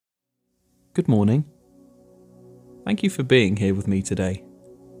Good morning. Thank you for being here with me today.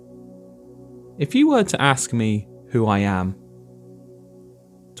 If you were to ask me who I am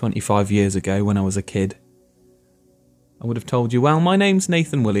 25 years ago when I was a kid, I would have told you, well, my name's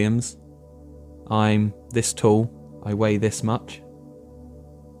Nathan Williams. I'm this tall. I weigh this much.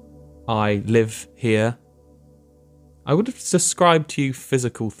 I live here. I would have described to you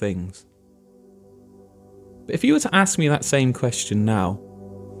physical things. But if you were to ask me that same question now,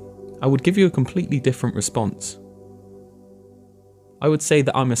 I would give you a completely different response. I would say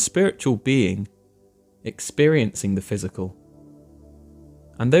that I'm a spiritual being experiencing the physical.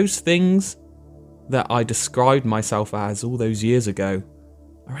 And those things that I described myself as all those years ago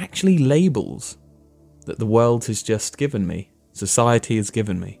are actually labels that the world has just given me, society has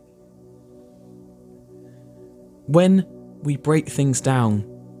given me. When we break things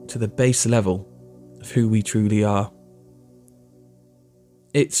down to the base level of who we truly are,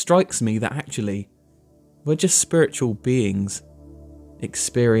 it strikes me that actually we're just spiritual beings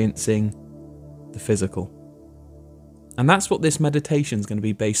experiencing the physical. And that's what this meditation is going to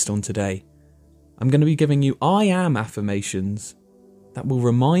be based on today. I'm going to be giving you I am affirmations that will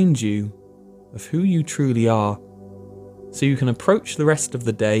remind you of who you truly are, so you can approach the rest of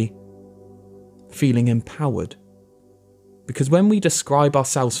the day feeling empowered. Because when we describe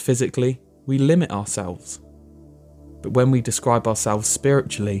ourselves physically, we limit ourselves. But when we describe ourselves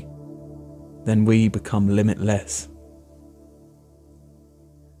spiritually, then we become limitless.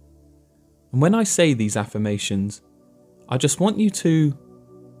 And when I say these affirmations, I just want you to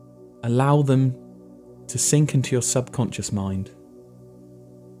allow them to sink into your subconscious mind.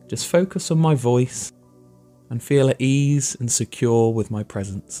 Just focus on my voice and feel at ease and secure with my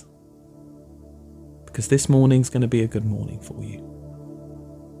presence. Because this morning's going to be a good morning for you.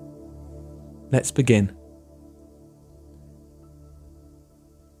 Let's begin.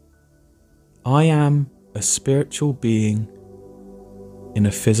 I am a spiritual being in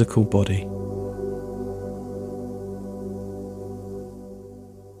a physical body.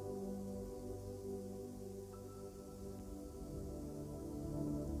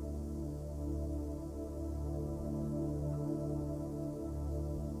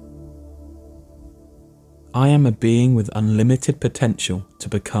 I am a being with unlimited potential to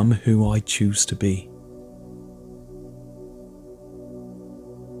become who I choose to be.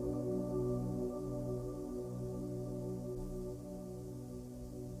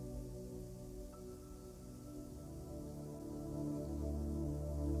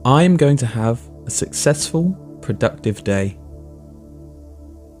 I am going to have a successful, productive day.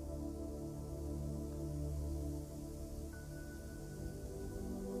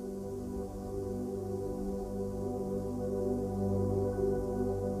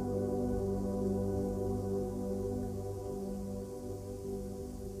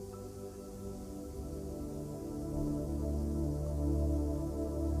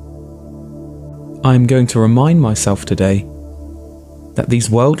 I am going to remind myself today that these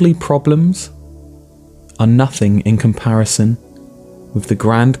worldly problems are nothing in comparison with the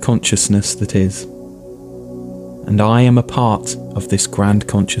grand consciousness that is. And I am a part of this grand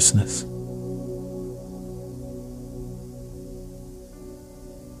consciousness.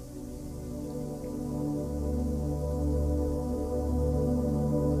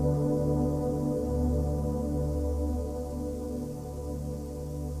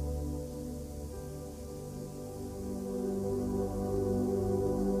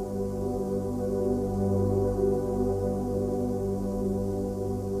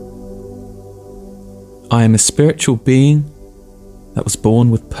 I am a spiritual being that was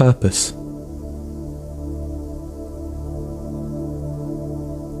born with purpose.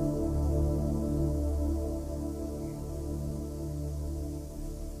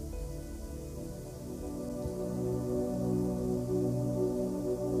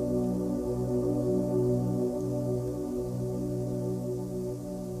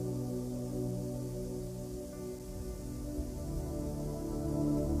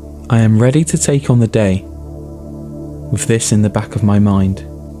 I am ready to take on the day with this in the back of my mind.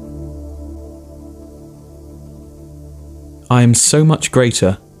 I am so much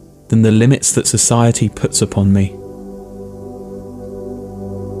greater than the limits that society puts upon me.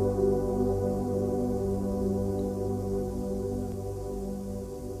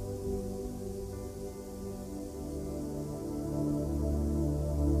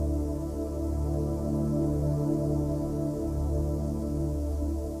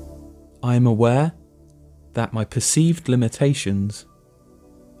 I am aware that my perceived limitations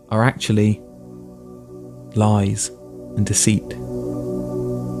are actually lies and deceit.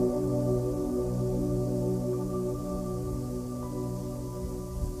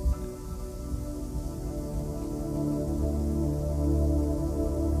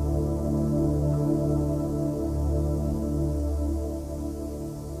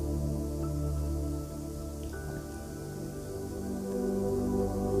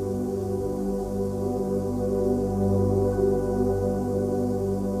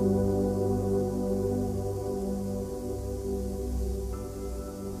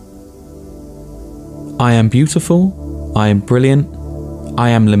 I am beautiful, I am brilliant, I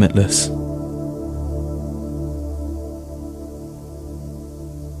am limitless.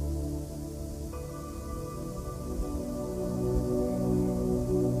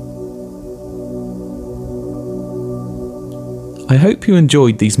 I hope you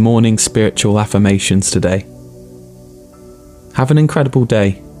enjoyed these morning spiritual affirmations today. Have an incredible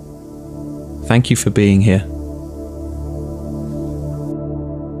day. Thank you for being here.